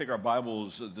Take our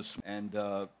Bibles and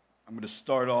I'm going to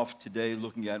start off today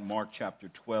looking at Mark chapter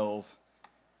 12.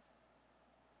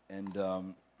 And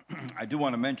I do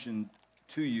want to mention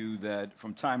to you that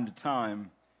from time to time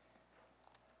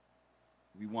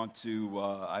we want to,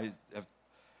 I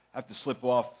have to slip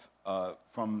off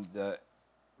from the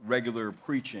regular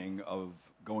preaching of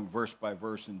going verse by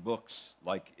verse in books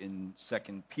like in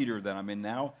 2 Peter that I'm in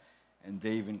now, and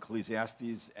Dave in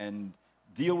Ecclesiastes, and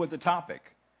deal with the topic.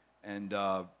 And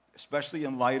especially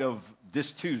in light of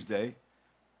this Tuesday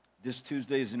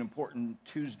is an important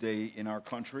Tuesday in our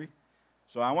country.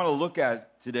 So I want to look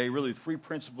at today really three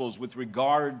principles with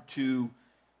regard to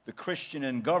the Christian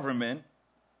and government,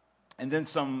 and then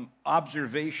some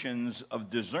observations of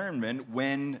discernment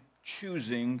when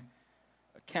choosing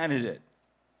a candidate.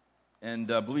 And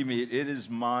believe me, it is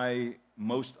my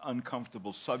most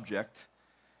uncomfortable subject,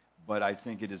 but I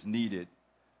think it is needed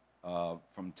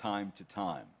from time to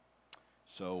time.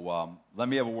 So let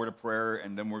me have a word of prayer,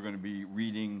 and then we're going to be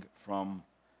reading from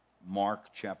Mark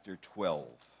chapter 12.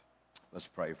 Let's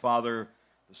pray. Father,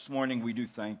 this morning we do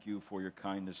thank you for your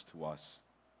kindness to us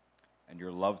and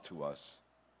your love to us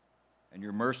and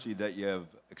your mercy that you have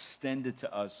extended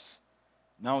to us,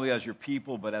 not only as your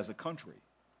people, but as a country.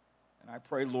 And I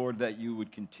pray, Lord, that you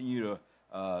would continue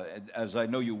to, as I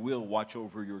know you will, watch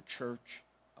over your church.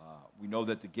 We know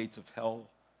that the gates of hell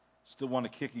still want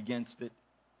to kick against it,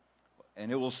 and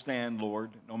it will stand, Lord,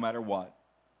 no matter what.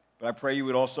 But I pray you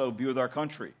would also be with our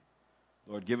country.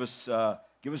 Lord, give us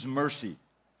mercy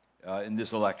in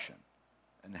this election,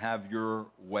 and have your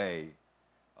way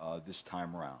this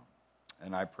time around.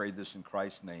 And I pray this in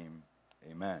Christ's name,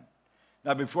 amen.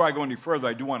 Now, before I go any further,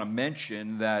 I do want to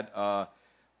mention that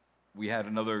we had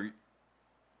another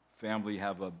family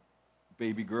have a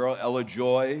baby girl. Ella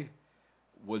Joy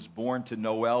was born to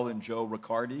Noel and Joe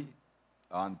Riccardi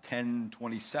on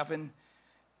 10/27,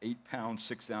 8 pounds,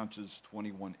 6 ounces,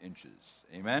 21 inches.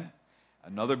 Amen?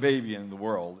 Another baby in the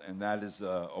world, and that is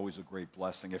always a great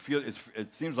blessing.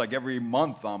 It seems like every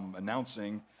month I'm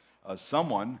announcing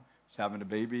someone is having a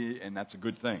baby, and that's a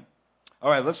good thing. All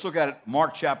right, let's look at it.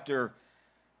 Mark chapter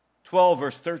 12,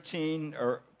 verse 13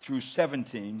 through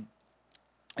 17,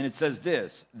 and it says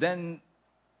this: Then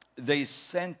they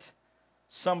sent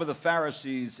some of the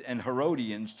Pharisees and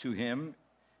Herodians to him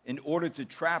in order to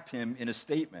trap him in a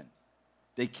statement.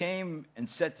 They came and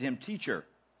said to him, "Teacher,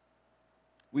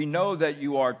 we know that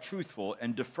you are truthful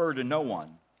and defer to no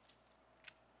one,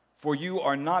 for you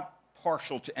are not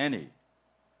partial to any,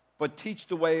 but teach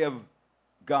the way of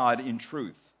God in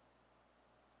truth.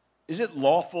 Is it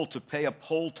lawful to pay a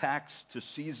poll tax to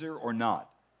Caesar or not?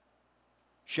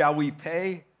 Shall we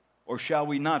pay or shall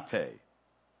we not pay?"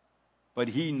 But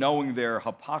he, knowing their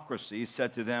hypocrisy,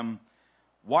 said to them,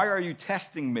 "Why are you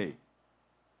testing me?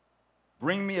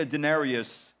 Bring me a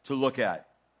denarius to look at."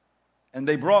 And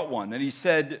they brought one, and he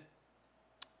said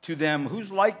to them, "Whose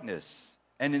likeness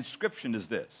and inscription is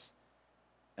this?"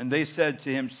 And they said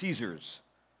to him, "Caesar's."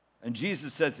 And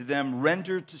Jesus said to them,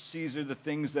 "Render to Caesar the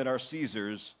things that are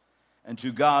Caesar's, and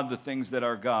to God the things that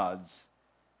are God's."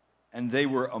 And they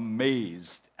were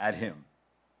amazed at him.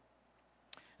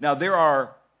 Now there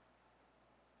are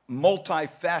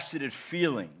multifaceted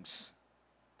feelings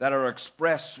that are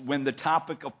expressed when the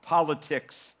topic of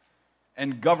politics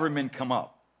and government come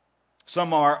up.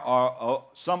 Some are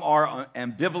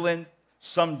ambivalent,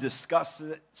 some discuss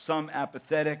it, some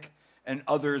apathetic, and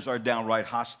others are downright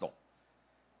hostile.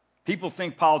 People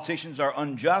think politicians are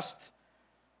unjust,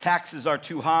 taxes are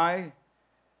too high,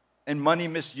 and money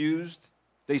misused.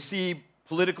 They see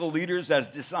political leaders as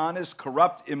dishonest,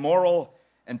 corrupt, immoral,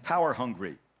 and power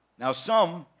hungry. Now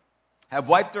some have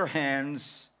wiped their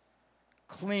hands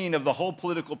clean of the whole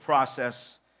political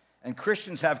process, and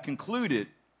Christians have concluded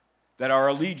that our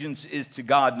allegiance is to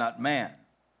God, not man.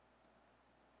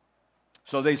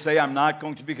 So they say, "I'm not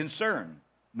going to be concerned,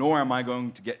 nor am I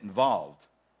going to get involved."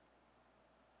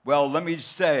 Well, let me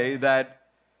say that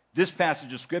this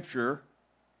passage of Scripture,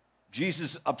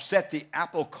 Jesus upset the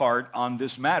apple cart on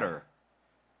this matter.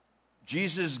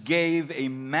 Jesus gave a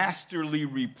masterly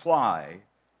reply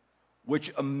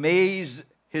which amazed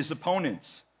his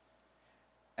opponents.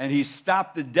 And he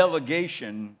stopped the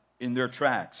delegation in their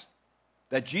tracks.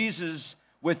 That Jesus,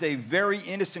 with a very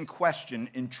innocent question,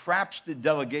 entraps the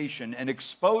delegation and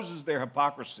exposes their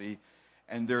hypocrisy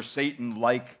and their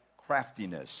Satan-like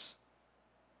craftiness.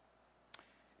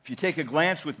 If you take a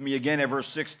glance with me again at verse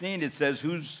 16, it says,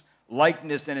 "Whose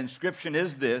likeness and inscription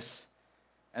is this?"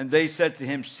 And they said to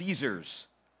him, "Caesar's."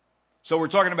 So we're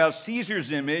talking about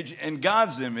Caesar's image and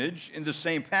God's image in the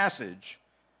same passage.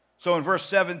 So in verse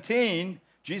 17,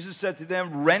 Jesus said to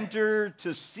them, "Render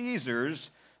to Caesar's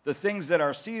the things that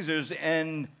are Caesar's,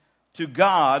 and to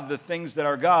God the things that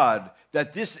are God.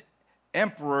 That this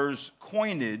emperor's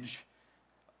coinage,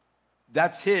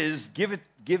 that's his,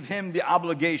 give him the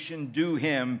obligation due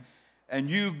him, and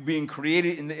you being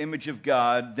created in the image of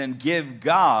God, then give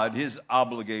God his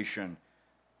obligation,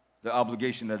 the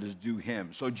obligation that is due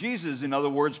him. So Jesus, in other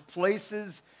words,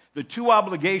 places the two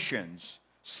obligations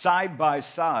side by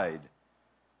side.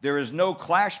 There is no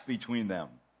clash between them.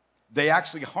 They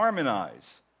actually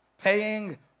harmonize.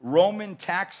 Paying Roman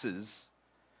taxes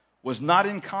was not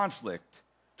in conflict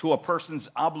to a person's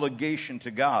obligation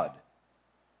to God.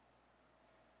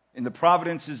 In the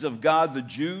providences of God, the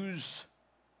Jews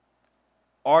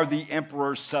are the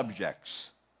emperor's subjects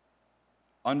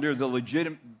under the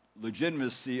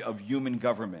legitimacy of human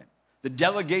government. The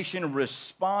delegation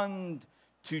respond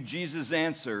to Jesus'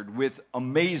 answer with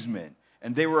amazement,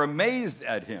 and they were amazed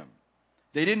at him.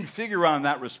 They didn't figure on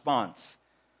that response.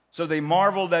 So they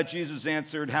marveled that Jesus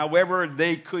answered. However,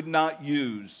 they could not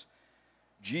use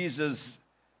Jesus'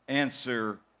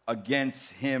 answer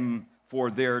against him for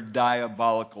their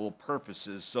diabolical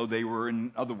purposes. So they were,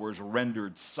 in other words,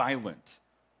 rendered silent.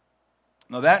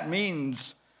 Now that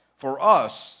means for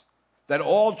us that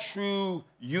all true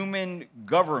human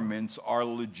governments are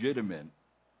legitimate.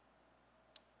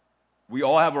 We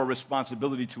all have a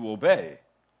responsibility to obey,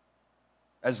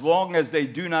 as long as they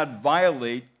do not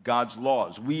violate God's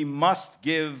laws. We must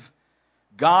give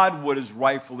God what is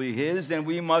rightfully his, and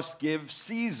we must give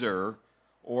Caesar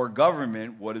or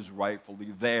government what is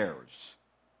rightfully theirs.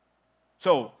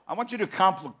 So I want you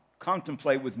to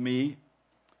contemplate with me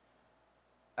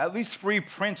at least 3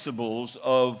 principles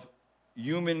of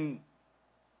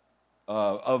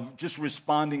of just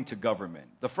responding to government.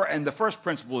 The first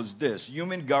principle is this: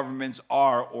 human governments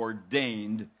are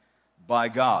ordained by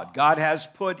God. God has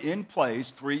put in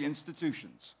place 3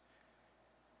 institutions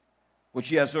which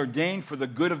he has ordained for the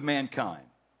good of mankind.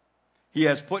 He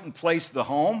has put in place the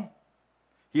home,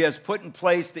 he has put in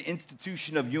place the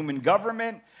institution of human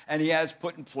government, and he has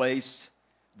put in place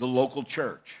the local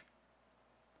church.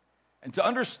 And to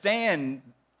understand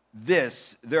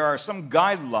this, there are some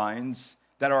guidelines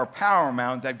that are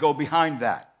paramount that go behind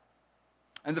that.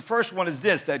 And the first one is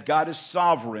this: that God is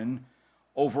sovereign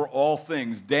over all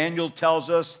things. Daniel tells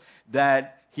us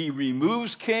that he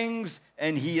removes kings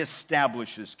and he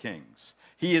establishes kings.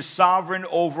 He is sovereign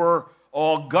over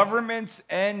all governments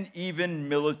and even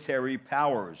military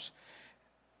powers.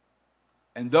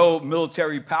 And though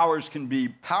military powers can be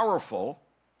powerful,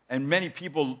 and many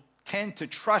people tend to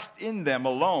trust in them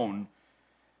alone,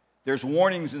 there's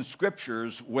warnings in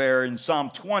scriptures where in Psalm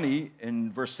 20,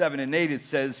 in verse 7 and 8, it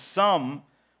says, some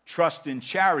trust in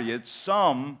chariots,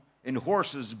 some in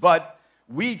horses, but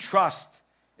we trust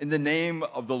in the name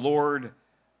of the Lord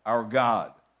our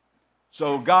God.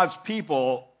 So God's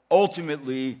people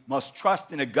ultimately must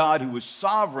trust in a God who is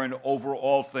sovereign over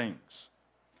all things.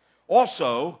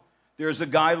 Also, there's a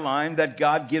guideline that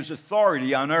God gives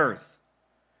authority on earth.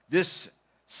 This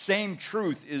same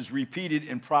truth is repeated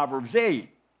in Proverbs 8,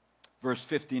 verse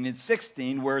 15 and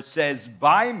 16, where it says,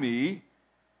 by me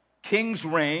kings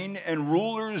reign and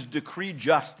rulers decree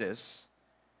justice.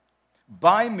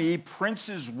 By me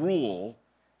princes rule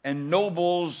and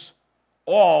nobles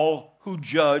all who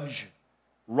judge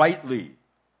rightly.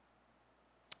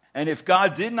 And if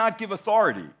God did not give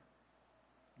authority,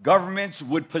 governments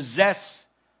would possess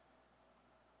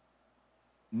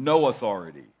no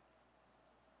authority.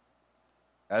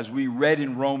 As we read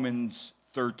in Romans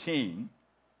 13,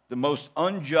 the most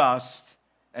unjust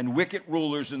and wicked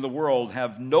rulers in the world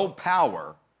have no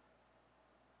power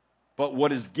but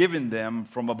what is given them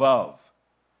from above.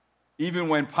 Even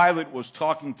when Pilate was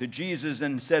talking to Jesus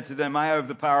and said to them, I have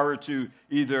the power to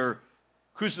either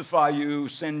crucify you,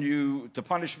 send you to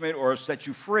punishment, or set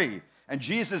you free. And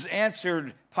Jesus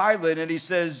answered Pilate, and he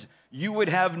says, you would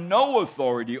have no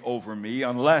authority over me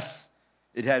unless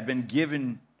it had been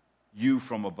given you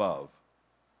from above.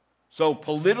 So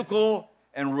political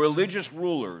and religious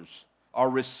rulers are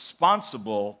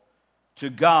responsible to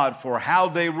God for how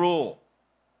they rule.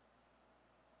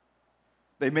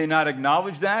 They may not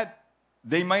acknowledge that.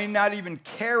 They may not even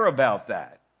care about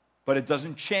that. But it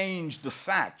doesn't change the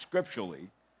fact, scripturally,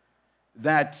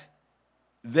 that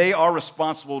they are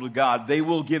responsible to God. They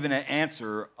will give an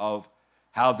answer of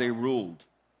how they ruled.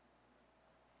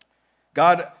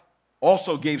 God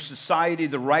also gave society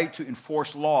the right to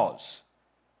enforce laws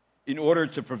in order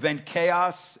to prevent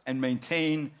chaos and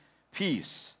maintain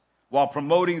peace, while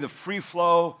promoting the free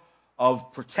flow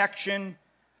of protection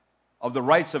of the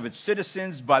rights of its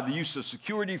citizens by the use of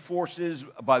security forces,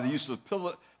 by the use of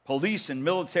police and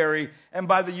military, and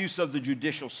by the use of the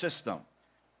judicial system.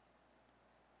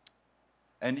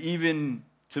 and even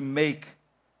to make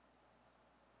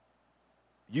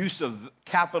use of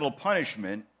capital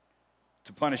punishment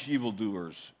to punish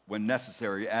evildoers when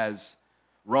necessary, as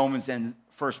Romans and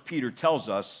 1 Peter tells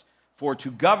us, for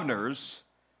to governors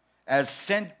as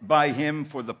sent by him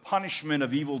for the punishment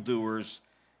of evildoers,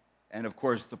 and of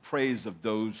course the praise of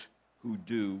those who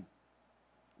do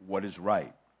what is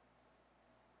right.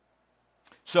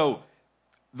 So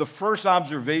the first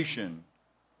observation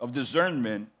of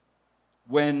discernment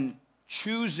when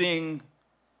choosing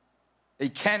a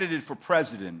candidate for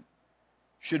president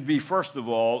should be, first of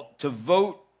all, to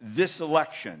vote this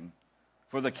election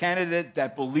for the candidate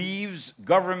that believes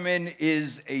government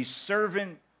is a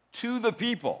servant to the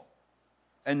people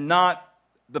and not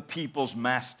the people's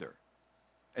master.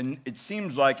 And it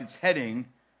seems like it's heading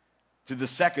to the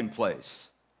second place.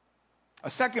 A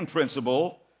second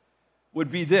principle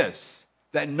would be this,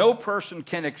 that no person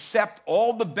can accept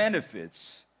all the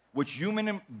benefits which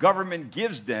human government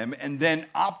gives them and then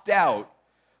opt out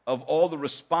of all the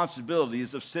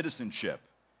responsibilities of citizenship.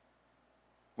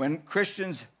 When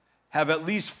Christians have at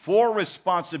least 4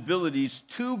 responsibilities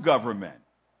to government,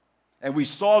 and we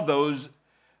saw those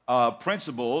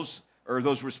principles or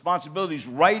those responsibilities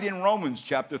right in Romans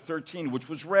chapter 13, which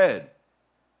was read.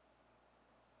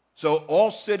 So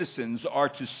all citizens are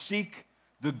to seek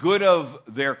the good of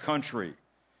their country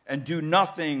and do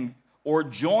nothing or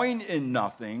join in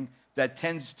nothing that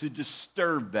tends to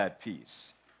disturb that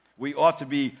peace. We ought to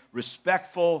be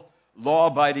respectful,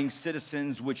 law-abiding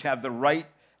citizens which have the right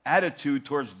attitude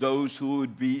towards those who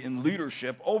would be in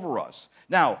leadership over us.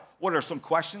 Now, what are some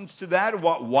questions to that?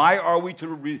 Why are we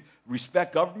to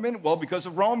respect government? Well, because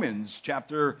of Romans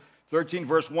chapter 13,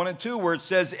 verse 1 and 2, where it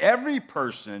says every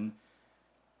person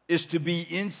is to be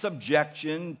in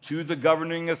subjection to the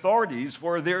governing authorities,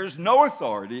 for there is no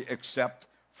authority except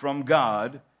from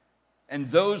God, and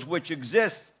those which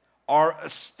exist are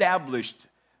established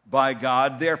by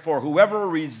God. Therefore, whoever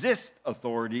resists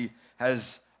authority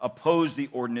has opposed the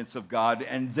ordinance of God,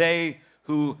 and they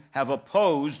who have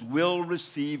opposed will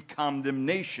receive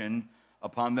condemnation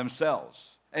upon themselves.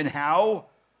 And how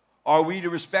are we to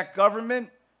respect government?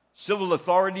 Civil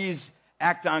authorities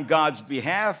act on God's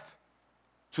behalf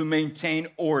to maintain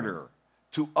order,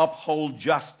 to uphold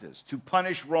justice, to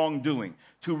punish wrongdoing,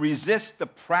 to resist the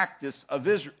practice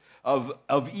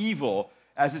of evil,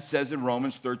 as it says in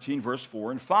Romans 13, verse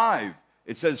 4 and 5.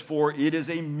 It says, for it is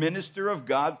a minister of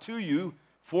God to you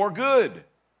for good.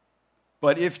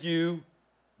 But if you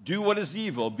do what is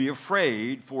evil, be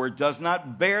afraid, for it does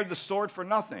not bear the sword for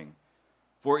nothing.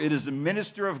 For it is a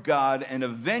minister of God, an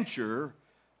avenger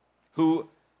who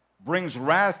brings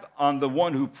wrath on the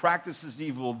one who practices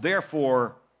evil.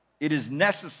 Therefore, it is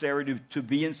necessary to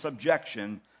be in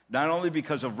subjection, not only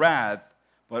because of wrath,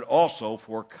 but also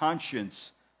for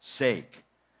conscience sake.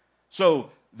 So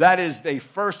that is the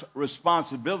first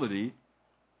responsibility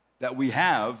that we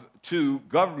have to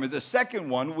government. The second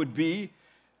one would be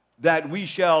that we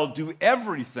shall do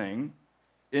everything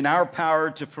in our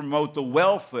power to promote the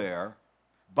welfare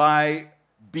by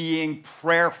being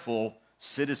prayerful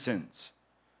citizens.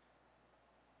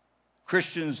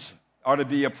 Christians are to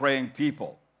be a praying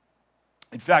people.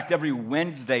 In fact, every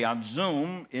Wednesday on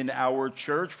Zoom in our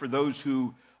church, for those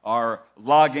who are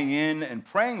logging in and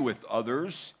praying with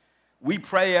others, we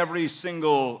pray every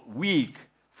single week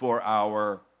for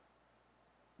our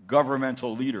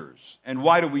governmental leaders. And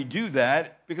why do we do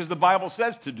that? Because the Bible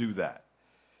says to do that.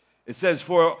 It says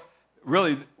we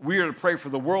are to pray for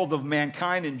the world of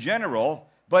mankind in general,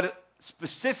 but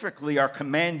specifically are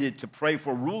commanded to pray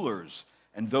for rulers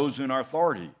and those in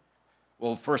authority.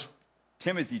 Well, 1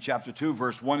 Timothy chapter 2,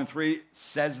 verse 1 and 3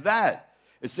 says that.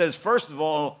 It says, first of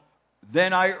all,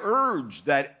 then I urge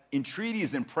that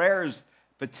entreaties and prayers,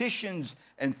 petitions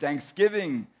and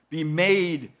thanksgiving be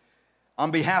made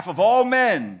on behalf of all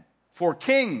men, for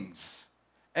kings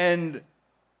and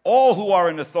all who are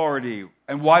in authority.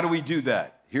 And why do we do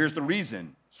that? Here's the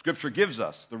reason. Scripture gives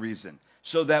us the reason.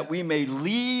 So that we may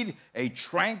lead a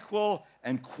tranquil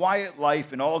and quiet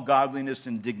life in all godliness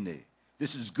and dignity.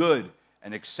 This is good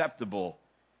and acceptable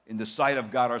in the sight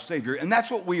of God our Savior. And that's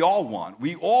what we all want.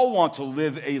 We all want to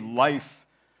live a life,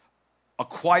 a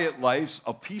quiet life,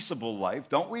 a peaceable life,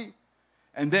 don't we?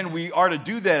 And then we are to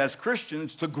do that as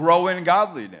Christians to grow in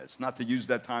godliness, not to use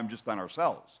that time just on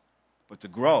ourselves, but to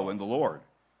grow in the Lord.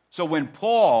 So when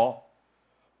Paul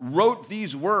wrote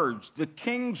these words, the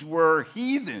kings were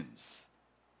heathens,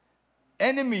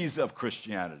 enemies of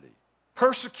Christianity,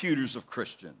 persecutors of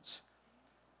Christians,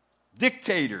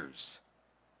 dictators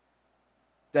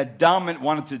that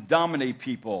wanted to dominate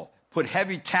people, put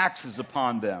heavy taxes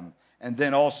upon them, and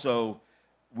then also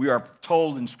we are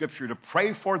told in Scripture to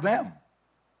pray for them.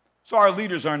 So our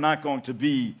leaders are not going to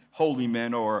be holy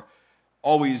men or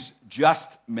always just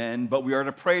men, but we are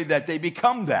to pray that they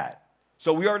become that.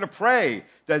 So we are to pray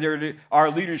that our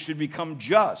leaders should become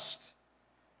just,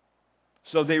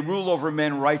 so they rule over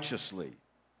men righteously.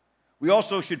 We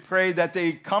also should pray that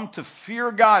they come to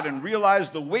fear God and realize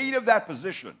the weight of that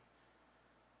position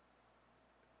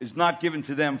is not given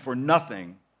to them for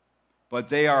nothing, but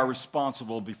they are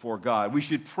responsible before God. We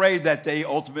should pray that they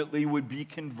ultimately would be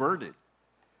converted,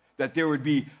 that there would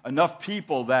be enough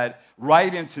people that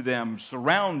write into them,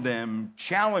 surround them,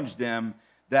 challenge them,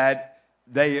 that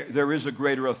there is a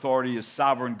greater authority, a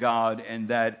sovereign God, and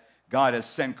that God has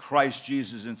sent Christ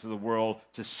Jesus into the world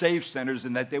to save sinners,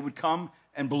 and that they would come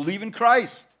and believe in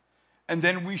Christ. And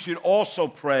then we should also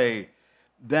pray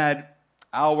that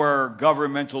our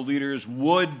governmental leaders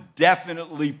would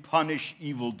definitely punish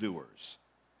evildoers.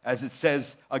 As it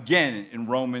says again in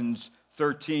Romans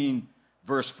 13,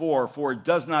 verse 4, for it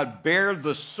does not bear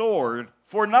the sword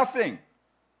for nothing.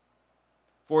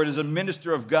 For it is a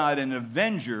minister of God, an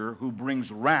avenger who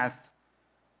brings wrath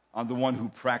on the one who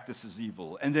practices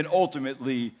evil. And then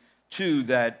ultimately, too,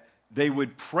 that they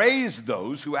would praise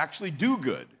those who actually do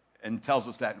good, and tells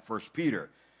us that in 1 Peter,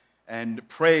 and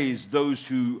praise those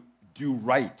who do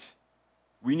right.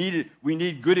 We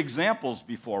need good examples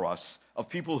before us of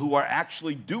people who are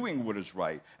actually doing what is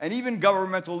right, and even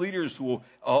governmental leaders who will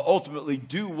ultimately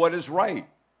do what is right.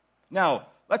 Now,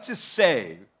 let's just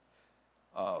say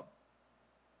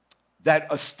that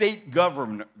a state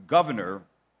governor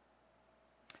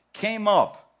came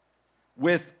up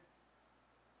with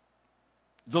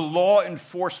the Law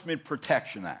Enforcement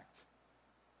Protection Act.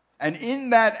 And in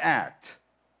that act,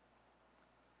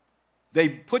 they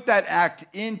put that act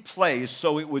in place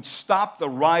so it would stop the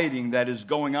rioting that is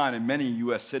going on in many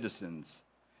U.S. citizens.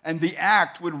 And the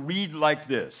act would read like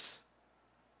this: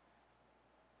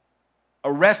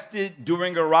 arrested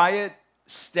during a riot,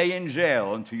 stay in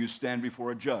jail until you stand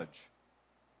before a judge.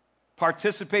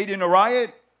 Participate in a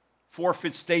riot,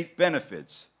 forfeit state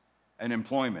benefits and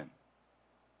employment.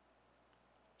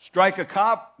 Strike a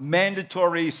cop,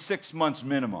 mandatory 6 months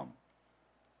minimum.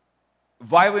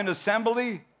 Violent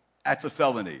assembly, that's a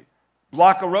felony.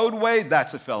 Block a roadway,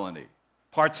 that's a felony.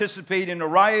 Participate in a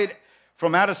riot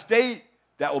from out of state,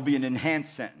 that will be an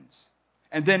enhanced sentence.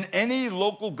 And then any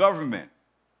local government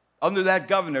under that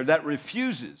governor that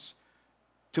refuses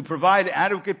to provide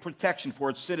adequate protection for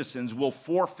its citizens will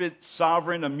forfeit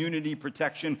sovereign immunity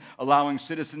protection, allowing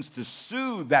citizens to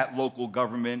sue that local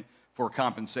government for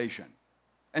compensation.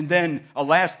 And then a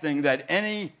last thing, that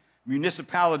any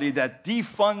municipality that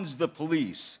defunds the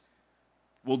police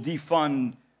will be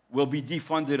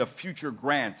defunded of future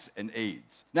grants and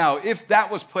aids. Now, if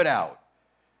that was put out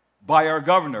by our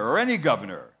governor or any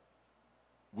governor,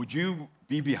 would you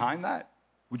be behind that?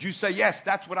 Would you say, yes,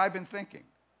 that's what I've been thinking?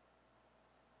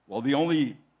 Well, the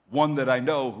only one that I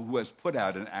know who has put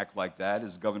out an act like that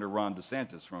is Governor Ron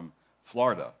DeSantis from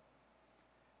Florida.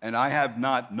 And I have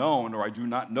not known, or I do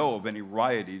not know of any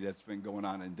rioting that's been going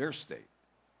on in their state,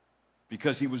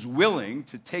 because he was willing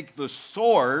to take the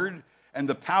sword and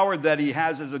the power that he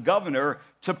has as a governor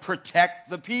to protect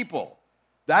the people.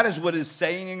 That is what is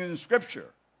saying in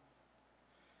Scripture.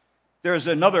 There's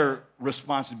another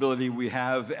responsibility we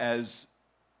have as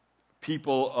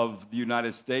people of the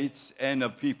United States and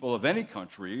of people of any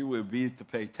country, would be to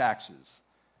pay taxes.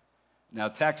 Now,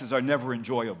 taxes are never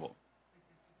enjoyable.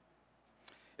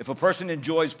 If a person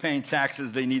enjoys paying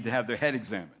taxes, they need to have their head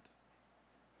examined.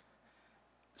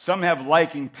 Some have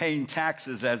likened paying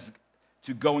taxes as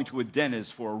to going to a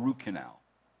dentist for a root canal.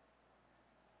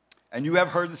 And you have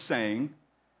heard the saying,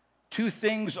 two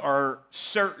things are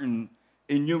certain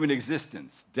in human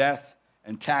existence: death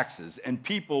and taxes. And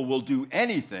people will do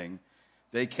anything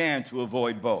they can to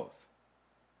avoid both.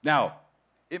 Now,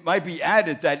 it might be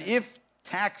added that if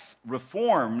tax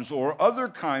reforms or other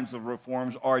kinds of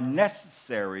reforms are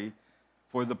necessary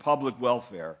for the public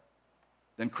welfare,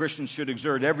 then Christians should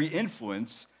exert every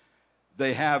influence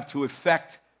they have to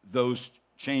effect those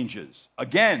changes.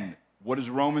 Again, what does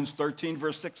Romans 13,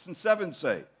 verse 6 and 7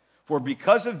 say? For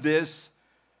because of this,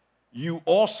 you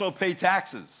also pay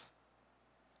taxes.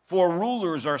 For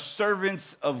rulers are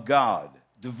servants of God,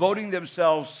 devoting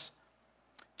themselves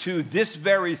to this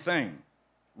very thing,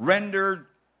 rendered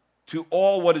to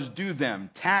all what is due them: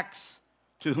 tax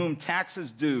to whom tax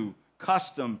is due,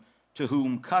 custom to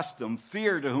whom custom,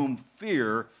 fear to whom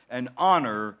fear, and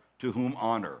honor to whom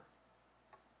honor.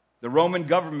 The Roman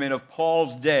government of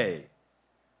Paul's day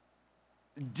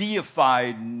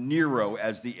deified Nero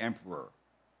as the emperor.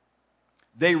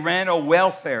 They ran a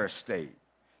welfare state.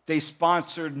 They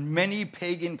sponsored many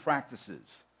pagan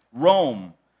practices.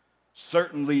 Rome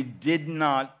certainly did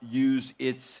not use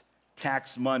its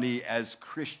tax money as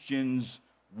Christians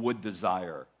would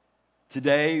desire.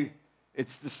 Today,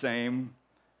 it's the same.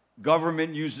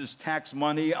 Government uses tax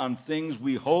money on things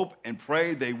we hope and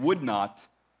pray they would not,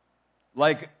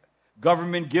 like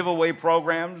government giveaway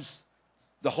programs.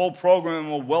 The whole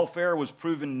program of welfare was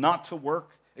proven not to work.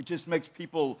 It just makes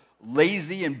people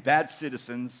lazy and bad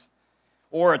citizens.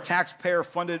 Or a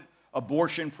taxpayer-funded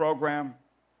abortion program.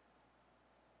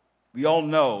 We all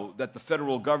know that the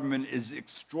federal government is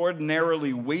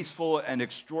extraordinarily wasteful and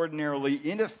extraordinarily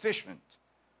inefficient.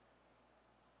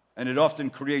 And it often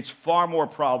creates far more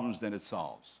problems than it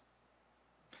solves.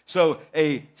 So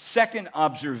a second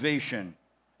observation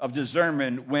of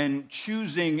discernment when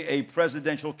choosing a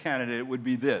presidential candidate would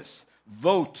be this: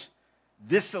 vote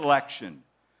this election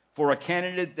for a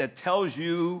candidate that tells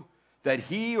you that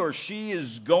he or she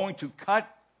is going to cut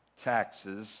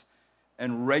taxes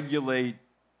and regulate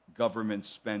government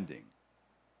spending.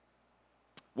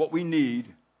 What we need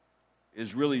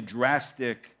is really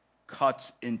drastic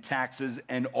cuts in taxes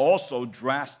and also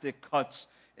drastic cuts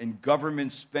in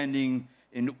government spending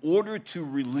in order to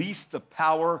release the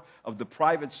power of the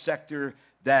private sector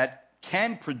that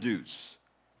can produce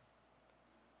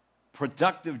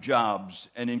productive jobs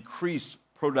and increase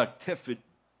productivity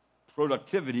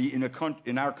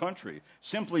in our country.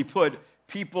 Simply put,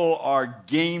 people are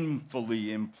gainfully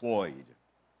employed.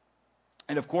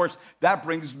 And of course, that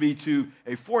brings me to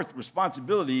a fourth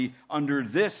responsibility under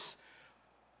this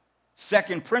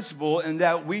second principle, in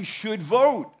that we should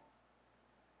vote,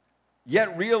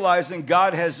 yet realizing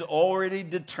God has already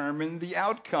determined the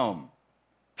outcome.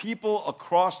 People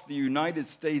across the United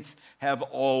States have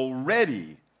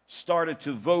already started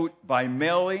to vote by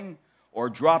mailing or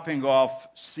dropping off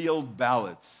sealed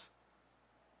ballots.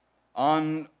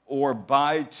 On or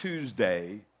by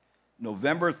Tuesday,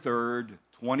 November 3rd,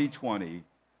 2020,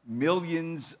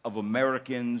 millions of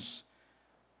Americans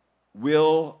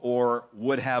will or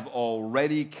would have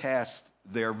already cast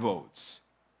their votes.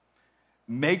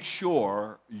 Make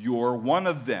sure you're one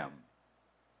of them.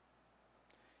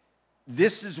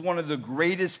 This is one of the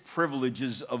greatest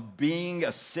privileges of being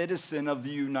a citizen of the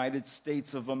United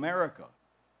States of America.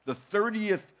 The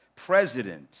 30th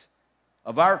president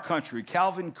of our country,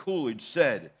 Calvin Coolidge,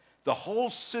 said, "The whole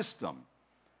system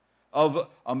of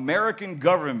American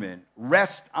government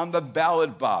rests on the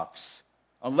ballot box.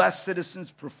 Unless citizens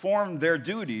perform their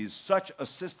duties, such a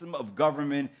system of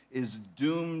government is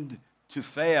doomed to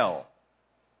fail."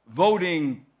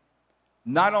 Voting,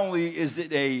 not only is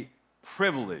it a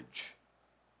privilege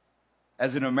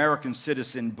as an American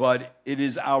citizen, but it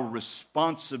is our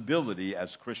responsibility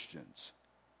as Christians.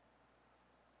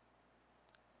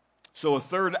 So a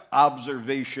third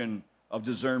observation of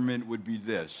discernment would be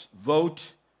this: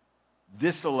 vote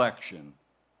this election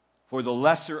for the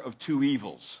lesser of two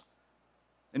evils.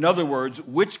 In other words,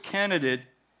 which candidate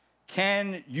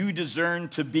can you discern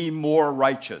to be more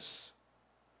righteous,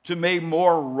 to make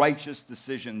more righteous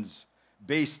decisions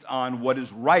based on what is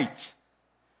right?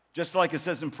 Just like it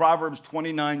says in Proverbs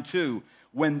 29:2,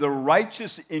 when the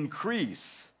righteous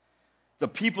increase, the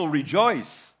people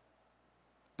rejoice.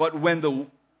 But when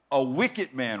a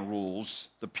wicked man rules,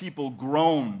 the people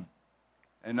groan.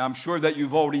 And I'm sure that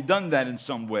you've already done that in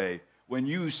some way. When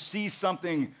you see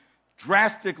something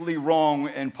drastically wrong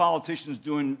and politicians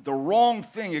doing the wrong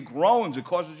thing, it groans. It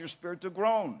causes your spirit to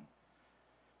groan.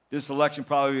 This election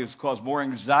probably has caused more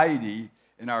anxiety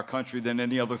in our country than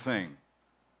any other thing.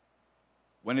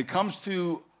 When it comes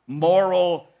to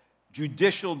moral,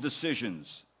 judicial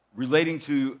decisions relating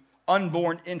to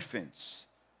unborn infants,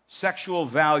 sexual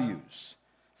values,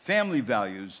 family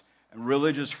values, and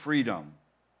religious freedom,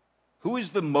 who is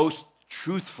the most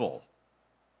truthful?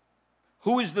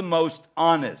 Who is the most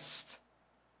honest?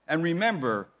 And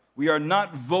remember, we are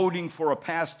not voting for a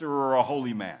pastor or a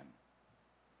holy man.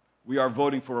 We are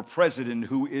voting for a president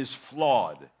who is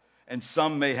flawed, and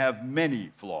some may have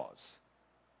many flaws.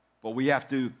 But we have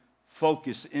to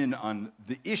focus in on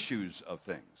the issues of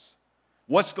things.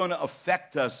 What's going to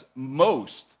affect us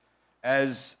most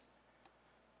as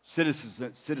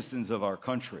citizens of our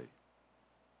country?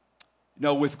 You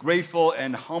know, with grateful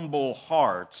and humble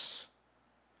hearts,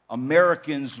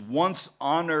 Americans once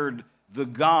honored the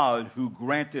God who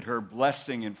granted her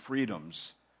blessing and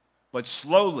freedoms, but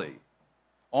slowly,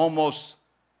 almost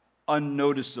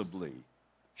unnoticeably,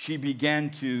 she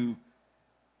began to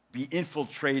be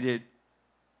infiltrated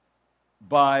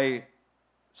by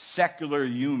secular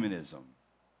humanism.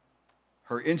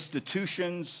 Her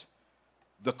institutions,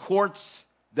 the courts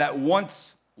that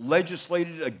once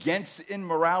legislated against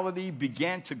immorality,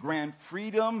 began to grant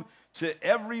freedom to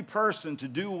every person to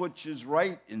do which is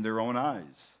right in their own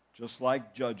eyes, just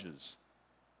like judges.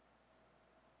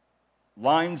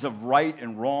 Lines of right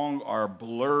and wrong are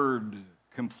blurred,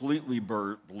 completely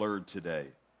blurred today.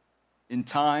 In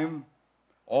time,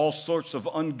 all sorts of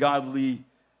ungodly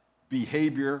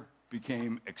behavior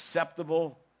became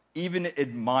acceptable, even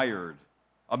admired.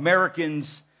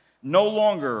 Americans no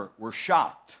longer were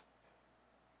shocked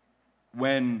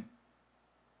when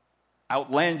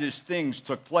outlandish things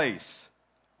took place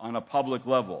on a public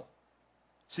level.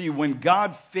 See, when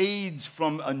God fades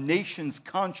from a nation's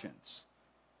conscience,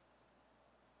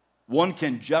 one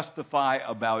can justify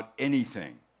about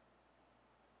anything.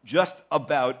 Just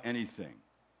about anything.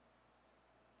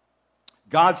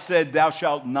 God said, "Thou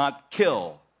shalt not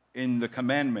kill" in the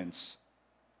commandments.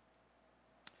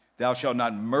 "Thou shalt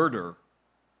not murder"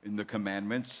 in the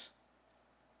commandments.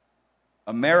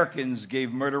 Americans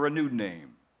gave murder a new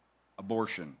name: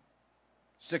 abortion.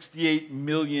 68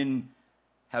 million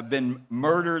have been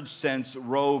murdered since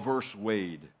Roe v.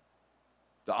 Wade.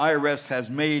 The IRS has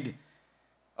made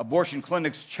abortion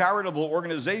clinics charitable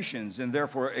organizations and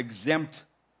therefore exempt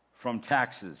from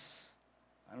taxes.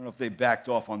 I don't know if they backed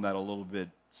off on that a little bit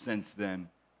since then.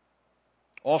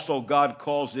 Also, God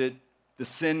calls it the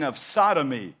sin of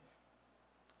sodomy.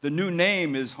 The new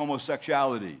name is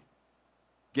homosexuality,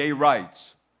 gay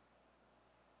rights,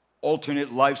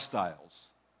 alternate lifestyles,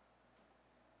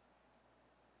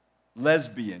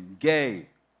 lesbian, gay,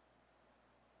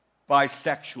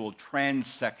 bisexual,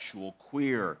 transsexual,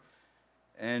 queer,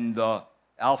 and the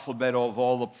alphabet of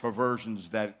all the perversions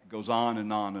that goes on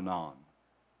and on and on.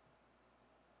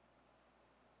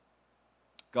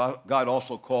 God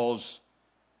also calls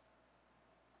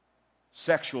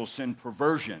sexual sin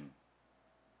perversion,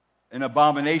 an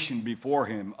abomination before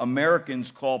him.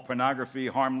 Americans call pornography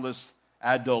harmless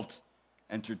adult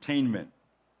entertainment.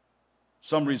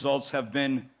 Some results have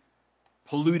been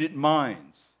polluted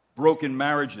minds, broken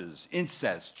marriages,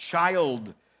 incest,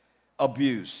 child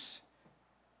abuse,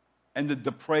 and the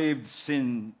depraved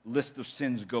sin list of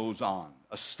sins goes on.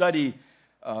 A study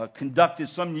conducted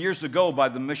some years ago by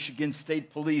the Michigan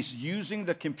State Police using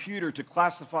the computer to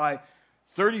classify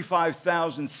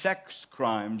 35,000 sex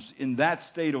crimes in that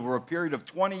state over a period of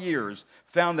 20 years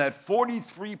found that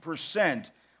 43%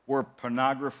 were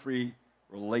pornography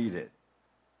related.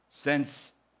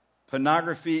 Since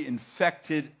pornography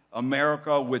infected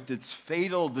America with its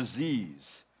fatal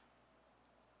disease,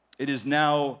 it is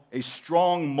now a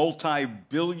strong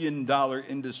multi-billion-dollar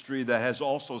industry that has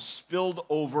also spilled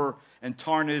over and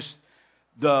tarnished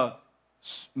the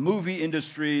movie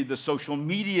industry, the social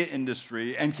media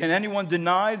industry. And can anyone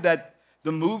deny that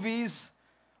the movies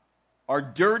are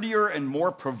dirtier and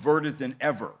more perverted than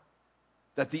ever?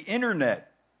 That the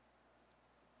internet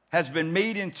has been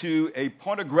made into a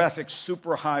pornographic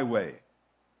superhighway.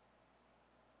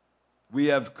 We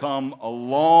have come a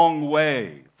long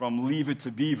way from Leave It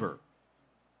to Beaver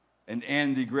and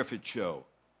Andy Griffith Show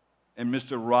and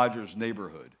Mr. Rogers'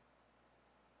 Neighborhood.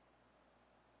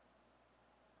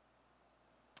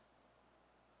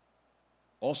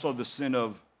 Also, the sin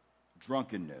of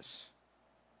drunkenness,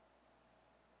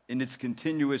 in its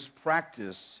continuous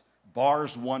practice,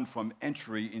 bars one from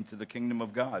entry into the kingdom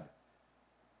of God.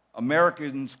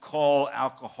 Americans call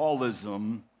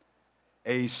alcoholism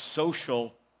a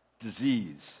social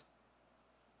disease.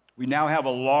 We now have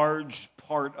a large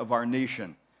part of our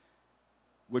nation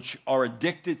which are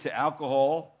addicted to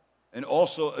alcohol and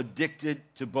also addicted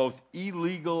to both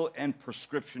illegal and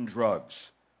prescription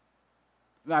drugs.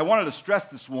 Now, I wanted to stress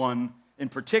this one in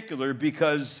particular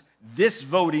because this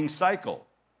voting cycle,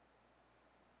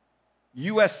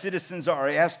 U.S. citizens are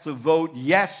asked to vote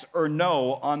yes or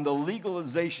no on the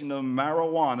legalization of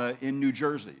marijuana in New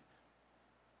Jersey.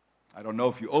 I don't know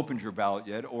if you opened your ballot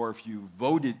yet or if you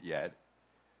voted yet,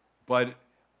 but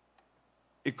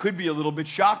it could be a little bit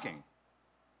shocking.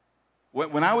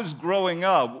 When I was growing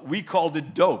up, we called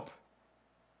it dope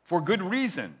for good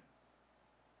reason,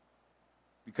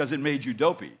 because it made you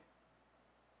dopey.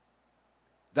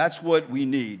 That's what we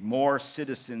need, more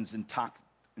citizens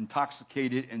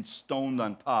intoxicated and stoned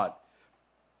on pot.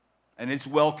 And it's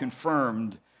well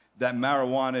confirmed that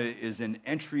marijuana is an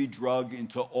entry drug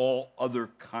into all other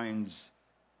kinds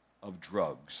of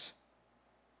drugs.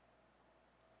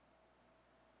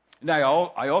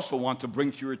 Now, I also want to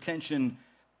bring to your attention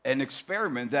an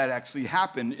experiment that actually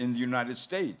happened in the United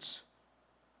States,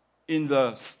 in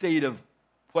the state of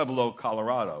Pueblo,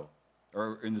 Colorado,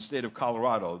 or in the state of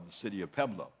Colorado, the city of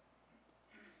Pueblo.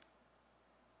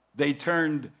 They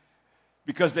turned,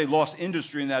 because they lost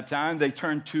industry in that time, they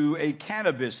turned to a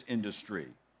cannabis industry.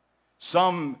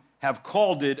 Some have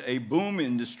called it a boom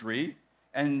industry,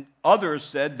 and others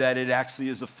said that it actually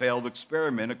is a failed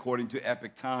experiment, according to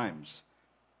Epoch Times,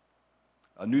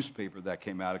 a newspaper that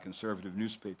came out, a conservative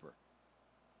newspaper.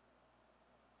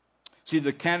 See,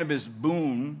 the cannabis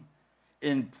boom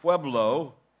in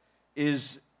Pueblo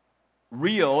is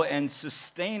real and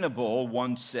sustainable,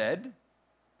 one said,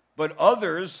 but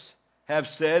others have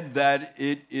said that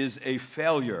it is a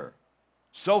failure.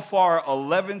 So far,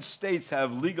 11 states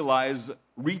have legalized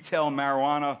retail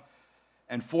marijuana,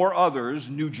 and 4 others,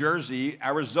 New Jersey,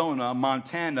 Arizona,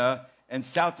 Montana, and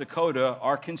South Dakota,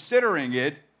 are considering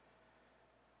it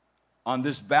on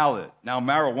this ballot. Now,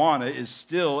 marijuana is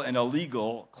still an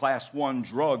illegal Class 1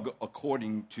 drug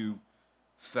according to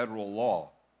federal law.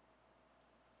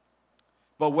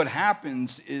 But what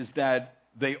happens is that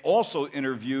they also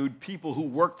interviewed people who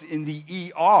worked in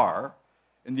the ER,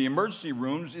 in the emergency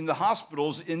rooms, in the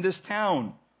hospitals in this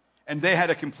town. And they had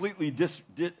a completely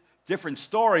different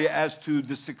story as to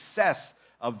the success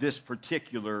of this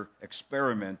particular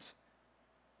experiment.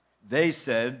 They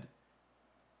said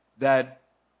that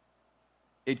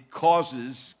it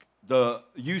causes, the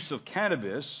use of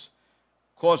cannabis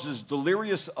causes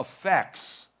delirious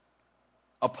effects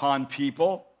upon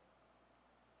people.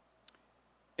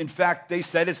 In fact, they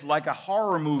said it's like a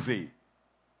horror movie,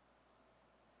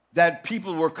 that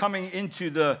people were coming into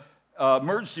the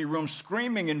emergency room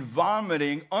screaming and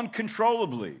vomiting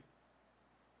uncontrollably.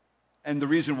 And the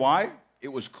reason why? It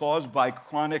was caused by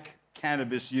chronic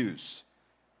cannabis use.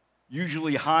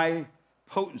 Usually high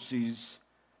potencies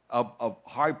of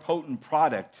high potent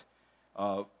product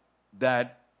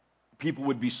that people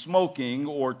would be smoking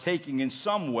or taking in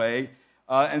some way,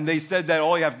 and they said that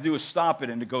all you have to do is stop it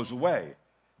and it goes away.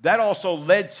 That also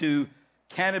led to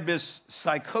cannabis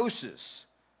psychosis.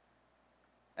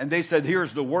 And they said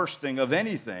here's the worst thing of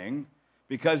anything,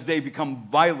 because they become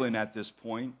violent at this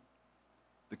point.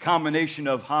 The combination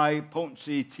of high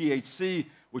potency THC,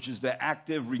 which is the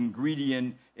active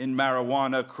ingredient in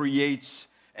marijuana, creates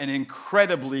an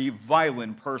incredibly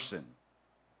violent person.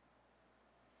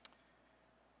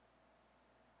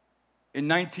 In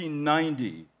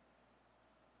 1990,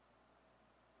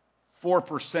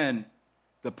 4%,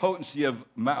 the potency of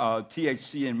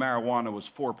THC in marijuana was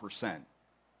 4%.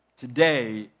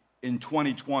 Today, in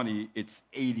 2020, it's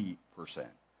 80%.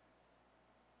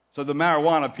 So the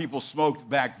marijuana people smoked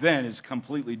back then is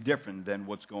completely different than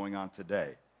what's going on today.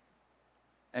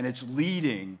 And it's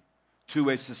leading to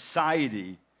a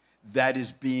society that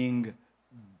is being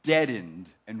deadened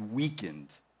and weakened,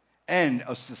 and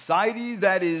a society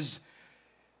that is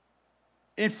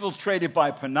infiltrated by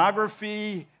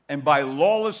pornography and by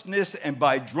lawlessness and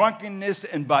by drunkenness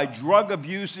and by drug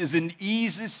abuse is an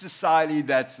easy society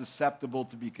that's susceptible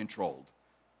to be controlled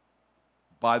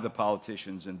by the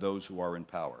politicians and those who are in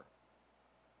power.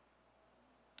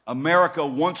 America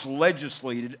once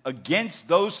legislated against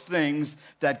those things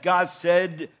that God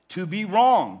said to be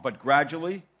wrong, but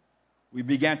gradually we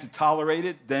began to tolerate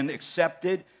it, then accept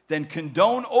it, then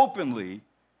condone openly,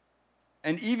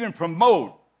 and even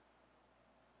promote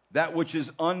that which is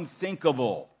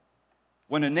unthinkable.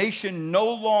 When a nation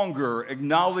no longer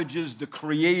acknowledges the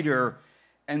Creator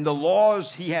and the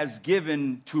laws He has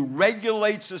given to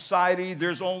regulate society,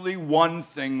 there's only one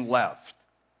thing left.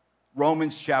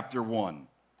 Romans chapter 1,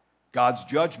 God's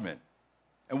judgment.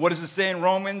 And what does it say in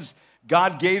Romans?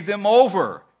 God gave them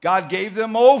over. God gave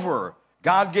them over.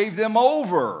 God gave them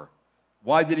over.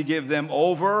 Why did He give them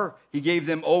over? He gave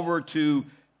them over to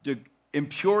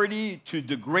impurity, to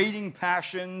degrading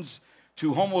passions,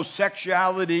 to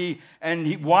homosexuality.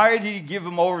 And why did He give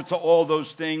them over to all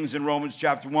those things in Romans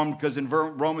chapter 1? Because in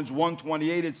Romans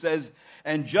 1:28 it says,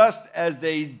 and just as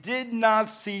they did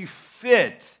not see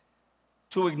fit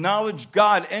to acknowledge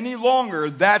God any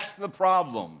longer, that's the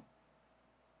problem.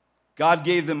 God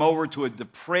gave them over to a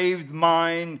depraved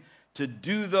mind to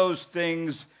do those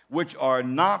things which are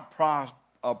not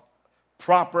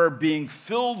proper, being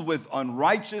filled with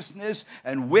unrighteousness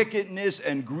and wickedness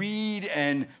and greed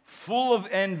and full of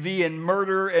envy and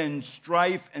murder and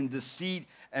strife and deceit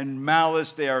and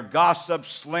malice. They are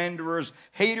gossips, slanderers,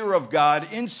 hater of God,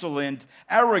 insolent,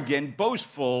 arrogant,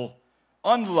 boastful,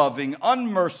 unloving,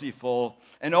 unmerciful.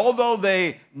 And although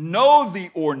they know the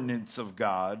ordinance of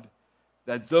God,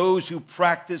 that those who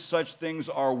practice such things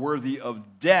are worthy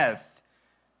of death,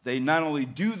 they not only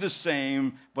do the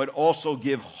same, but also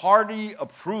give hearty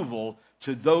approval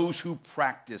to those who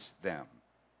practice them.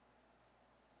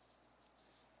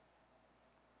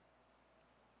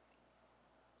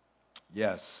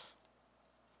 Yes.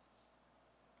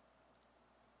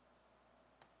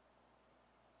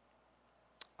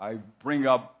 I bring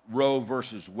up Roe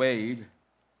versus Wade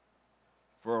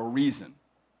for a reason.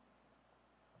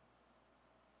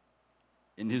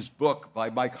 In his book by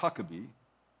Mike Huckabee,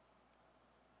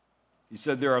 he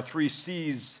said there are 3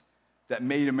 C's that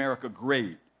made America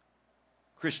great: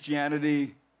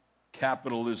 Christianity,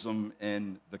 capitalism,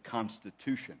 and the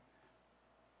Constitution.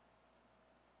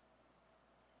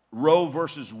 Roe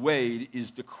versus Wade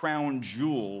is the crown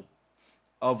jewel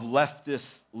of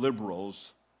leftist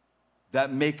liberals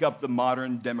that make up the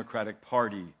modern Democratic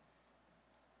Party,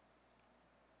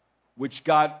 which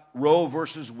got Roe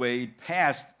versus Wade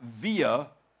passed via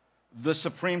the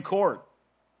Supreme Court,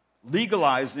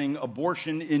 legalizing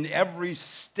abortion in every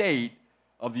state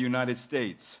of the United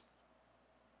States.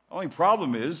 The only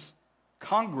problem is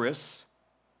Congress,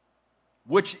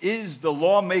 which is the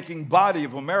lawmaking body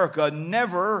of America,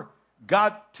 never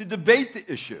got to debate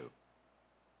the issue.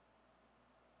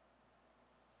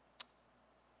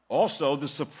 Also, the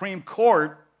Supreme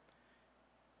Court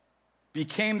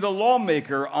became the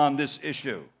lawmaker on this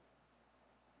issue.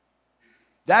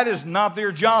 That is not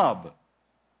their job.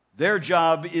 Their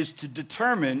job is to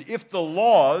determine if the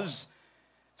laws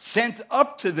sent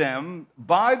up to them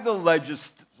by the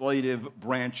legislative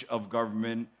branch of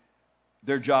government,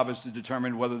 their job is to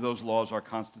determine whether those laws are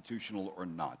constitutional or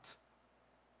not.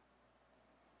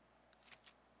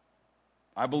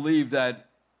 I believe that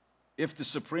if the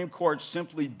Supreme Court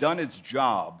simply done its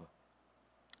job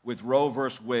with Roe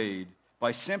versus Wade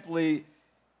by simply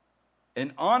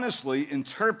and honestly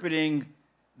interpreting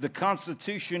the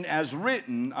Constitution as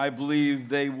written, I believe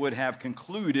they would have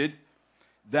concluded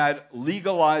that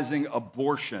legalizing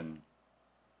abortion,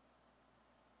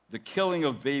 the killing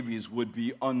of babies, would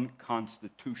be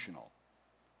unconstitutional.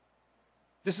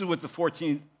 This is what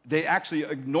they actually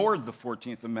ignored the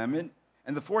 14th Amendment,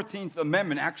 and the 14th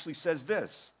Amendment actually says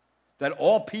this, that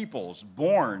all peoples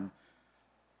born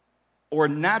or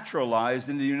naturalized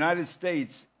in the United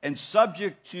States and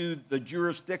subject to the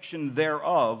jurisdiction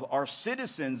thereof are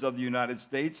citizens of the United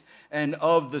States and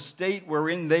of the state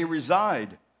wherein they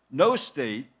reside. No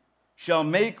state shall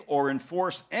make or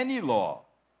enforce any law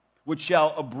which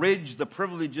shall abridge the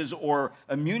privileges or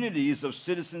immunities of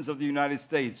citizens of the United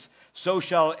States. Nor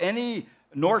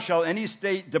shall any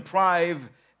state deprive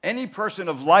any person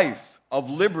of life, of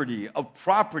liberty, of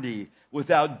property,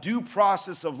 without due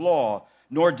process of law,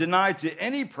 nor deny to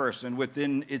any person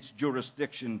within its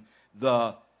jurisdiction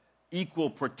the equal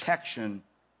protection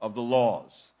of the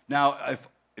laws. Now,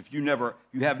 if you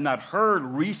have not heard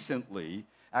recently,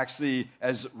 actually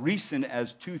as recent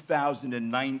as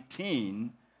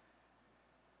 2019,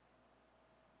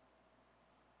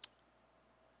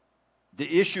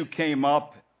 the issue came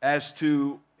up as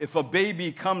to if a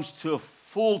baby comes to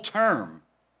full term,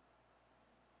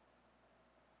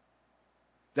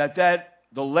 that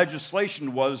the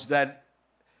legislation was that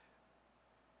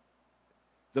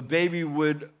the baby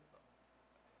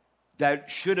that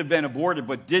should have been aborted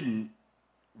but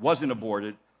wasn't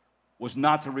aborted, was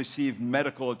not to receive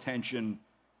medical attention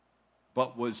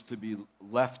but was to be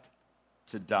left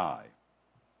to die.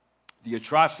 The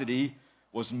atrocity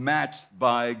was matched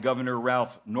by Governor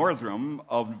Ralph Northam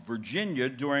of Virginia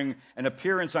during an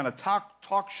appearance on a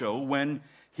talk show when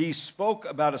he spoke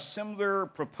about a similar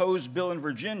proposed bill in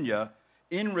Virginia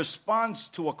in response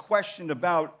to a question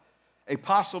about a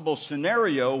possible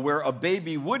scenario where a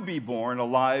baby would be born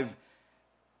alive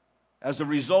as a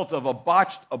result of a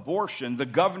botched abortion. The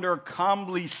governor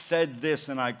calmly said this,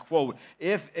 and I quote,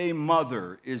 "If a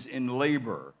mother is in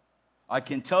labor, I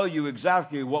can tell you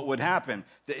exactly what would happen.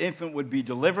 The infant would be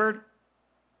delivered.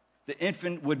 The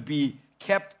infant would be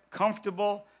kept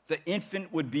comfortable. The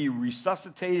infant would be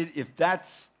resuscitated if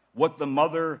that's what the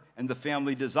mother and the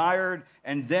family desired.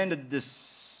 And then a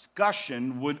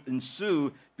discussion would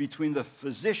ensue between the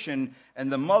physician and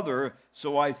the mother."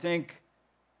 So I think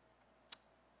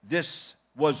this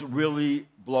was really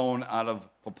blown out of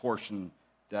proportion.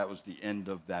 That was the end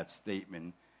of that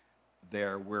statement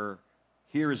there, where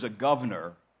here is a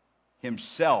governor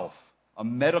himself, a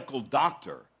medical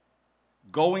doctor,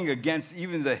 going against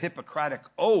even the Hippocratic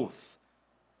oath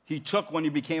he took when he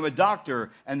became a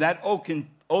doctor. And that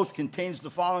oath contains the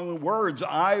following words: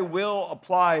 "I will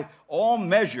apply all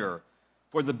measure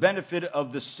for the benefit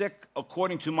of the sick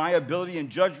according to my ability and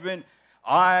judgment.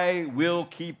 I will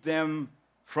keep them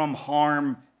from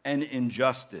harm and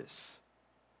injustice."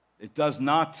 It does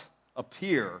not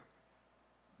appear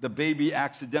the baby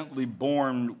accidentally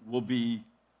born will be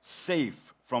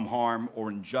safe from harm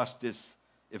or injustice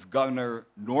if Governor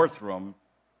Northam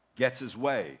gets his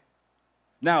way.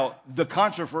 Now, the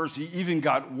controversy even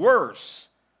got worse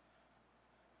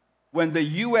when the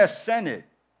U.S. Senate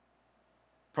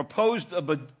proposed a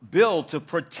bill to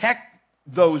protect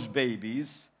those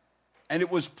babies and it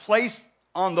was placed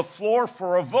on the floor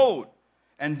for a vote,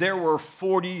 and there were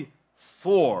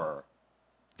 44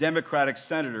 Democratic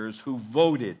senators who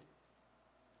voted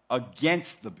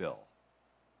against the bill.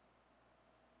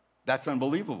 That's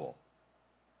unbelievable.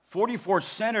 44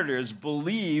 senators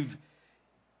believe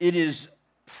it is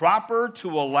proper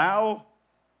to allow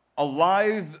a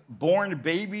live-born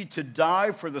baby to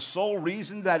die for the sole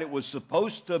reason that it was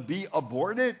supposed to be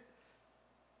aborted?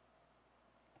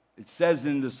 It says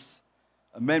in this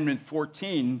Amendment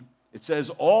 14, it says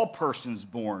all persons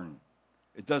born.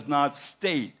 It does not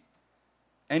state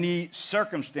any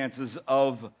circumstances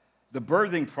of the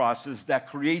birthing process that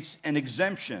creates an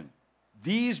exemption.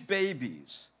 These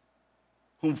babies,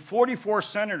 whom 44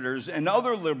 senators and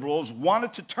other liberals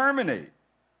wanted to terminate,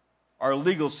 are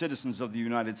legal citizens of the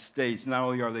United States. Not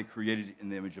only are they created in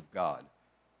the image of God.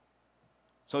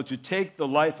 So to take the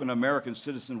life of an American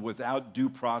citizen without due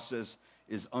process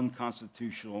is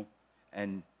unconstitutional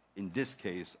and, in this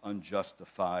case,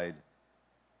 unjustified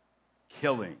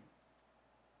killing.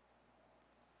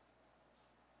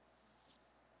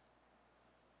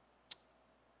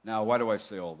 Now, why do I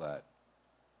say all that?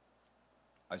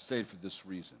 I say it for this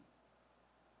reason.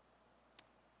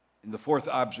 In the fourth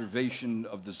observation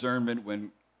of discernment,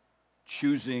 when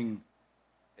choosing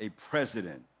a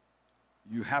president,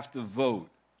 you have to vote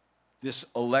this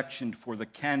election for the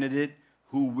candidate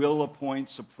who will appoint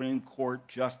Supreme Court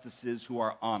justices who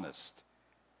are honest,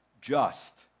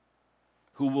 just,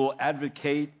 who will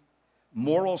advocate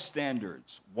moral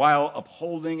standards while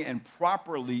upholding and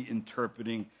properly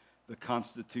interpreting the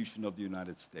Constitution of the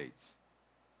United States.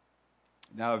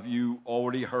 Now, if you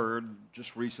already heard,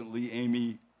 just recently,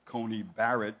 Amy Coney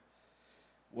Barrett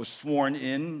was sworn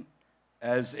in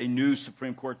as a new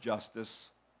Supreme Court justice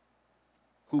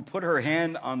who put her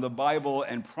hand on the Bible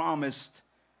and promised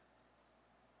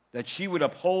that she would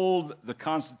uphold the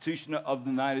Constitution of the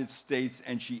United States,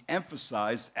 and she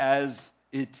emphasized, as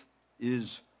it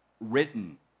is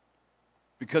written,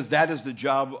 because that is the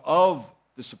job of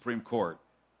the Supreme Court.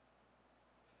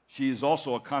 She is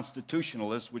also a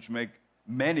constitutionalist, which make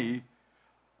many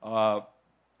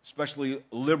especially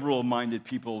liberal-minded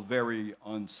people very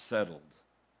unsettled.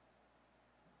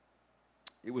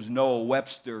 It was Noah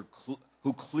Webster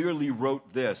who clearly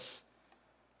wrote this: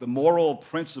 the moral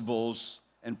principles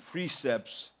and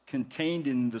precepts contained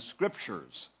in the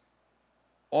Scriptures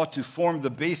ought to form the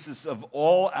basis of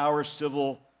all our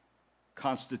civil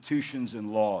constitutions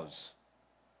and laws.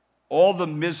 All the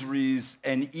miseries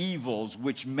and evils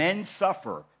which men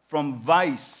suffer from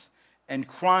vice and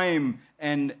crime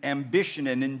and ambition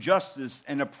and injustice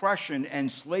and oppression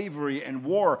and slavery and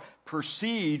war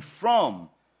proceed from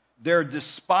their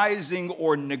despising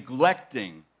or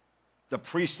neglecting the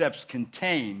precepts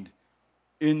contained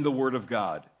in the Word of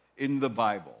God, in the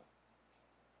Bible.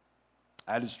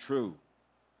 That is true.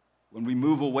 When we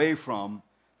move away from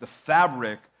the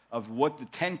fabric of what the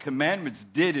Ten Commandments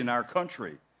did in our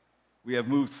country, we have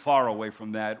moved far away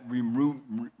from that,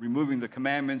 removing the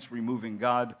commandments, removing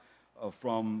God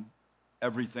from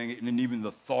everything, and even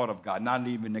the thought of God, not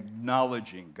even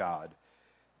acknowledging God,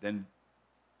 then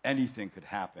anything could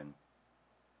happen.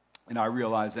 And I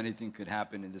realize anything could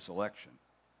happen in this election.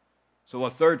 So a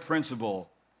third principle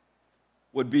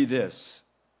would be this: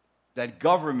 that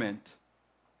government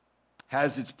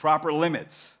has its proper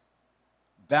limits,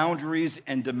 boundaries,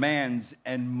 and demands,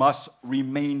 and must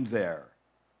remain there.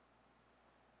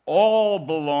 All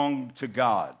belong to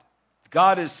God.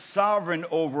 God is sovereign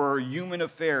over human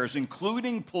affairs,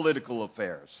 including political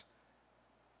affairs.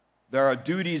 There are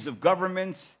duties of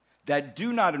governments that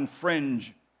do not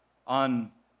infringe on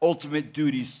ultimate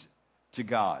duties to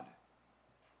God,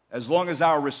 as long as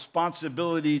our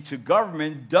responsibility to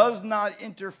government does not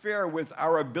interfere with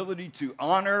our ability to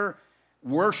honor,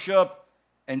 worship,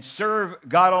 and serve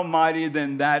God Almighty,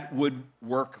 then that would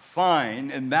work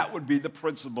fine, and that would be the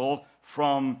principle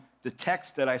from the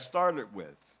text that I started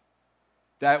with.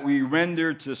 That we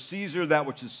render to Caesar that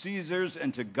which is Caesar's,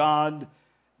 and to God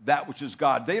that which is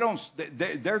God.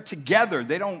 They're together.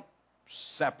 They don't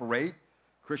separate.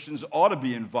 Christians ought to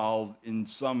be involved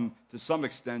to some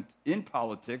extent in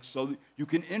politics so that you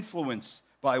can influence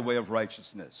by way of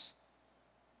righteousness.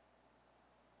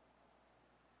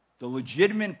 The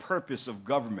legitimate purpose of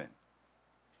government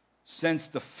since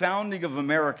the founding of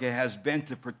America has been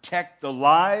to protect the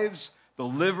lives, the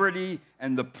liberty,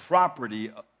 and the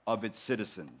property of its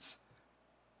citizens.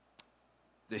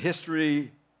 The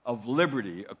history of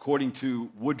liberty, according to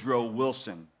Woodrow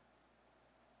Wilson,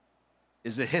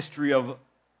 is a history of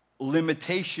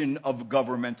limitation of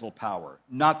governmental power,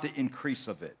 not the increase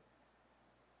of it.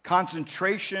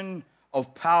 Concentration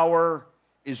of power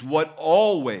is what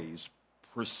always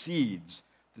precedes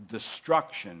the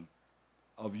destruction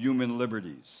of human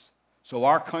liberties. So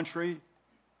our country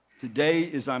today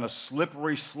is on a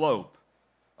slippery slope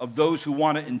of those who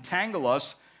want to entangle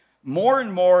us more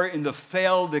and more in the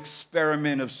failed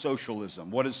experiment of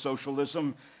socialism. What is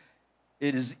socialism?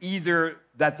 It is either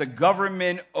that the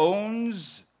government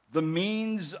owns the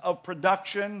means of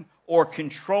production or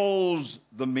controls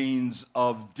the means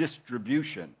of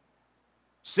distribution.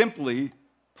 Simply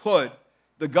put,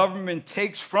 the government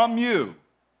takes from you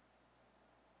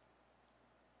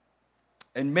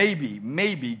and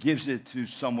maybe gives it to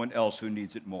someone else who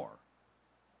needs it more.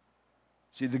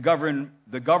 See, the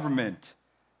government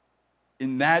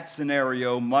in that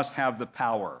scenario must have the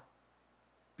power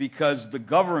because the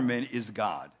government is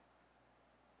God.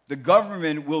 The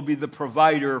government will be the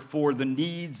provider for the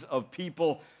needs of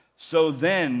people, so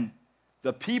then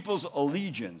the people's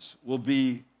allegiance will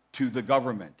be to the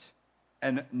government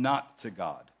and not to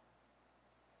God.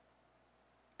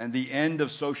 And the end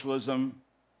of socialism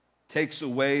takes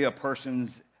away a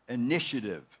person's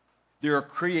initiative, their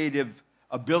creative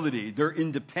ability, their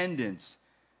independence,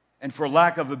 and for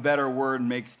lack of a better word,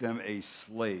 makes them a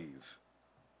slave.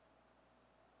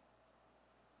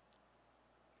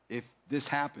 If this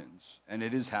happens, and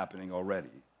it is happening already,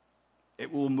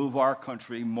 it will move our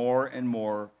country more and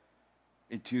more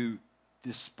into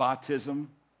despotism,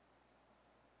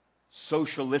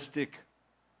 socialistic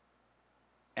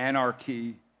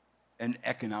anarchy, and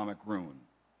economic ruin.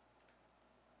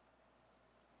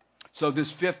 So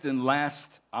this fifth and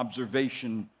last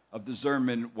observation of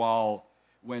discernment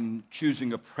when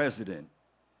choosing a president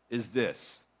is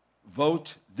this: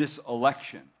 vote this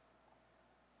election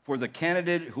for the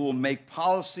candidate who will make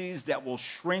policies that will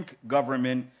shrink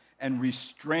government and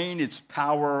restrain its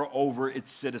power over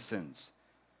its citizens.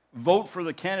 Vote for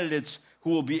the candidates who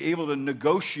will be able to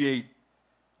negotiate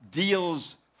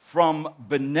deals from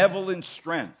benevolent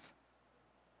strength.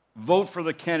 Vote for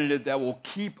the candidate that will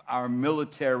keep our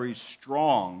military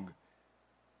strong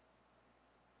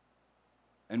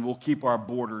and will keep our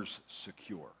borders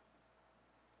secure.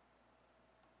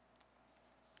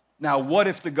 Now, what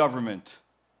if the government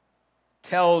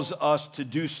tells us to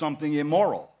do something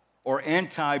immoral or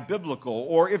anti-biblical,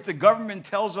 or if the government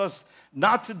tells us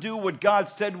not to do what God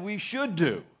said we should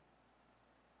do?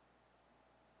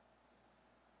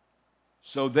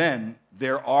 So then,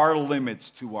 there are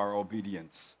limits to our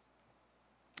obedience.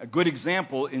 A good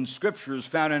example in Scripture is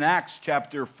found in Acts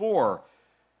chapter 4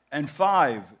 and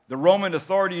 5. The Roman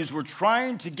authorities were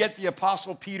trying to get the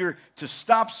Apostle Peter to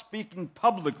stop speaking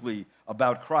publicly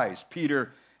about Christ.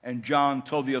 Peter and John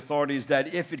told the authorities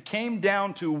that if it came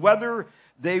down to whether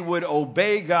they would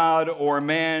obey God or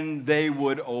man, they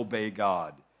would obey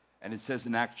God. And it says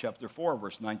in Acts chapter 4,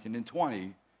 verse 19 and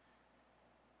 20,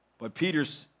 but Peter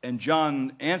and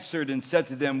John answered and said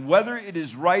to them, whether it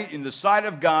is right in the sight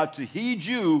of God to heed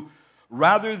you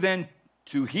rather than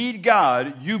to heed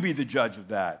God, you be the judge of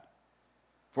that.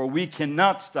 For we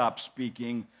cannot stop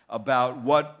speaking about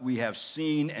what we have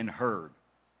seen and heard.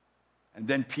 And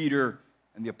then Peter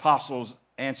and the apostles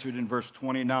answered in verse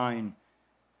 29,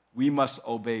 we must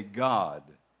obey God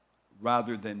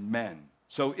rather than men.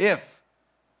 So if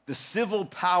the civil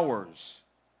powers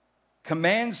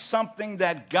command something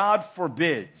that God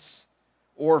forbids,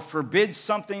 or forbids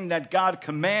something that God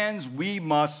commands, we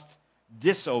must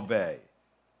disobey.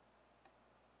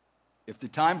 If the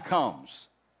time comes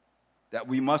that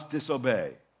we must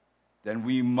disobey, then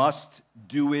we must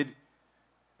do it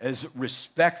as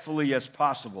respectfully as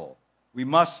possible. We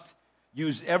must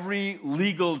use every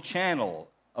legal channel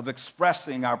of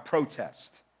expressing our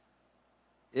protest.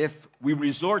 If we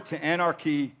resort to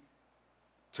anarchy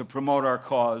to promote our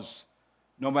cause,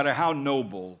 no matter how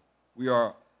noble, we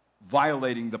are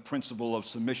violating the principle of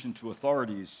submission to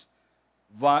authorities.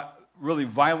 Really,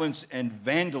 violence and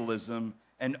vandalism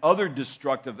and other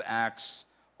destructive acts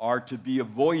are to be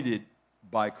avoided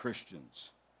by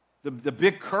Christians. The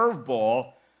big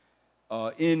curveball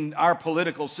in our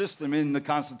political system, in the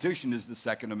Constitution, is the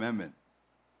Second Amendment,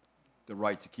 the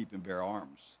right to keep and bear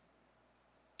arms.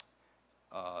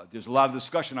 There's a lot of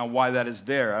discussion on why that is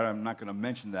there. I'm not going to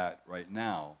mention that right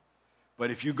now. But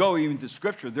if you go even to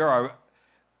Scripture, there are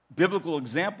biblical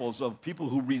examples of people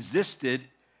who resisted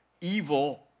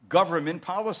evil government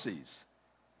policies.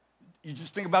 You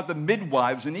just think about the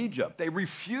midwives in Egypt. They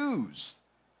refused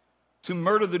to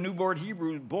murder the newborn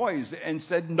Hebrew boys and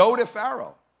said no to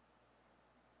Pharaoh.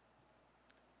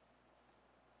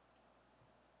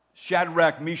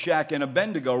 Shadrach, Meshach, and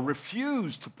Abednego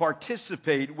refused to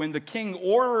participate when the king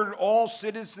ordered all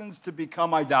citizens to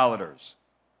become idolaters.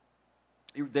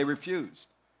 They refused.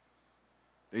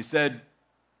 They said,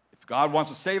 if God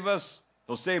wants to save us,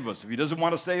 He'll save us. If he doesn't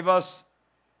want to save us,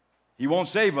 he won't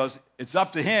save us. It's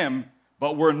up to him,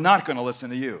 but we're not going to listen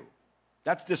to you.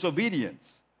 That's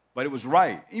disobedience. But it was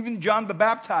right. Even John the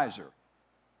Baptizer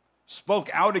spoke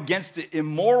out against the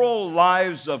immoral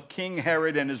lives of King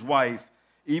Herod and his wife,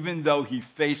 even though he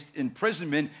faced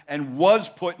imprisonment and was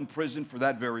put in prison for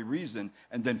that very reason,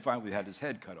 and then finally had his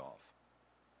head cut off.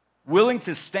 Willing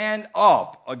to stand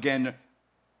up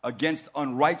against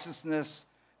unrighteousness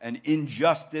and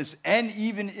injustice and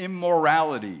even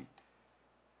immorality,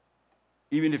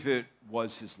 even if it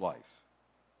was his life.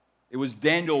 It was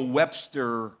Daniel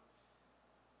Webster,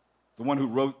 the one who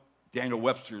wrote Daniel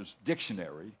Webster's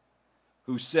dictionary,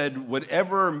 who said,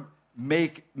 whatever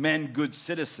make men good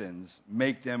citizens,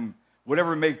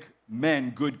 whatever make men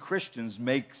good Christians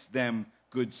makes them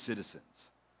good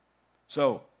citizens.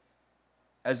 So,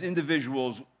 as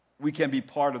individuals, we can be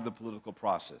part of the political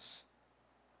process.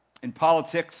 In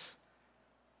politics,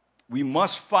 we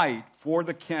must fight for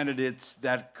the candidates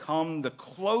that come the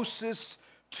closest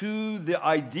to the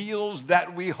ideals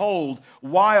that we hold,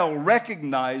 while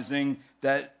recognizing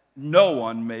that no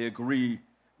one may agree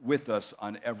with us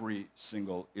on every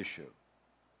single issue.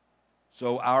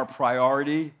 So our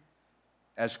priority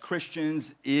as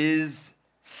Christians is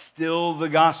still the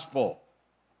gospel.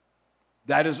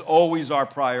 That is always our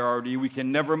priority. We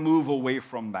can never move away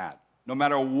from that. No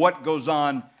matter what goes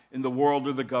on in the world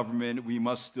or the government, we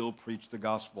must still preach the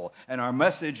gospel. And our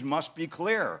message must be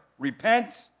clear.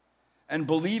 Repent and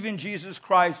believe in Jesus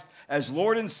Christ as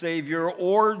Lord and Savior,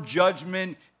 or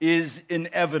judgment is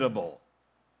inevitable.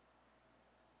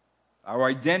 Our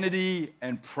identity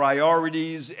and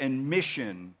priorities and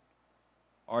mission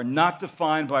are not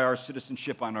defined by our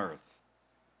citizenship on earth,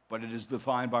 but it is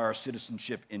defined by our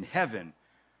citizenship in heaven,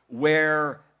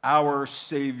 where our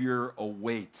Savior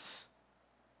awaits.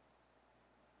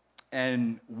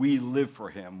 And we live for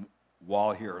him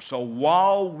while here. So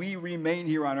while we remain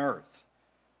here on earth,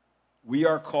 we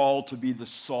are called to be the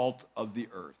salt of the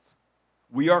earth.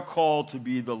 We are called to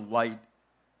be the light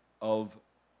of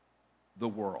the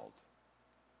world.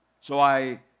 So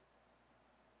I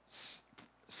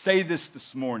say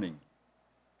this morning,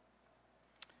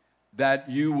 that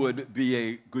you would be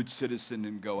a good citizen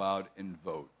and go out and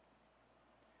vote.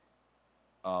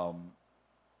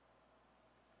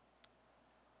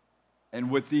 And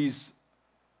with these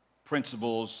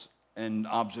principles and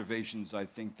observations, I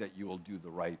think that you will do the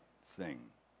right thing.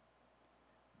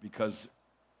 Because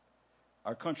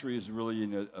our country is really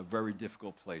in a very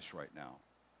difficult place right now.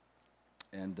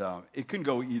 And it can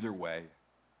go either way.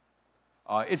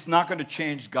 It's not going to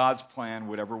change God's plan,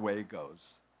 whatever way it goes.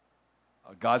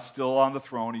 God's still on the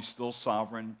throne. He's still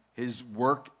sovereign. His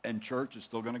work and church is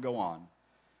still going to go on.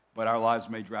 But our lives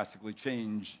may drastically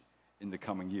change in the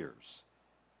coming years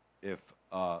if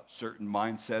certain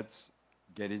mindsets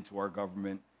get into our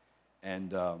government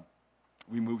and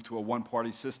we move to a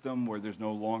one-party system where there's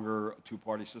no longer a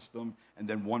two-party system, and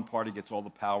then one party gets all the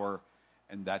power,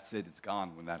 and that's it. It's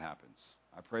gone when that happens.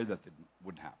 I pray that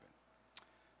wouldn't happen.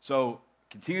 So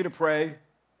continue to pray.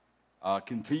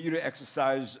 Continue to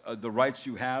exercise the rights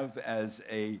you have as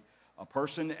a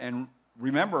person, and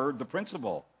remember the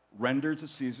principle: render to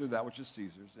Caesar that which is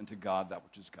Caesar's, and to God that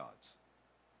which is God's.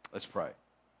 Let's pray.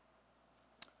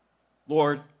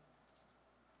 Lord,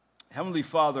 Heavenly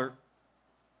Father,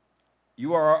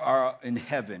 you are in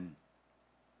heaven,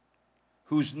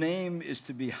 whose name is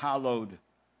to be hallowed.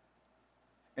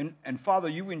 And Father,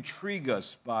 you intrigue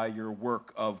us by your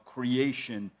work of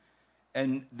creation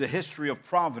and the history of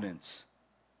providence.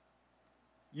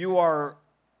 You are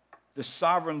the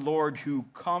sovereign Lord who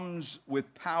comes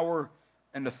with power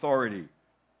and authority.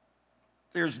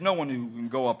 There's no one who can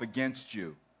go up against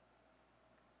you.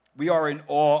 We are in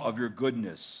awe of your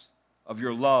goodness, of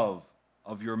your love,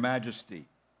 of your majesty.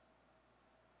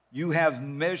 You have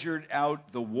measured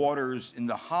out the waters in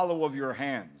the hollow of your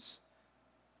hands,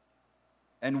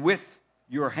 and with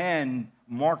your hand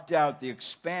marked out the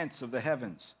expanse of the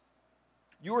heavens.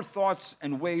 Your thoughts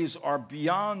and ways are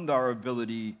beyond our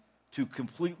ability to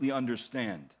completely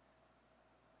understand.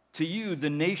 To you, the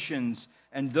nations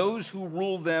and those who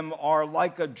rule them are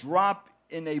like a drop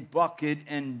in a bucket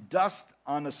and dust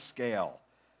on a scale.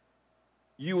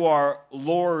 You are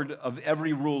Lord of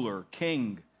every ruler,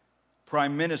 king,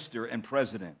 prime minister, and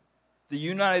president. The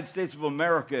United States of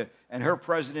America and her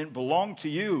president belong to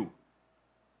you.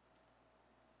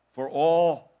 For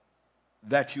all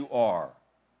that you are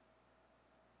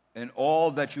and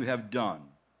all that you have done,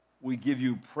 we give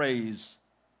you praise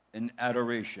and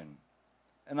adoration.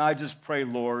 And I just pray,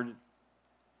 Lord,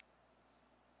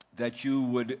 that you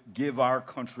would give our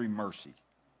country mercy.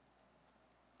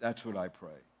 That's what I pray.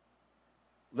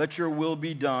 Let your will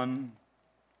be done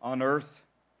on earth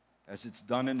as it's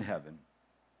done in heaven.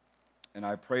 And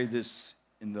I pray this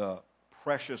in the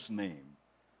precious name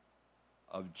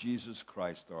of Jesus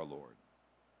Christ our Lord.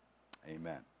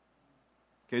 Amen.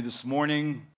 Okay, this morning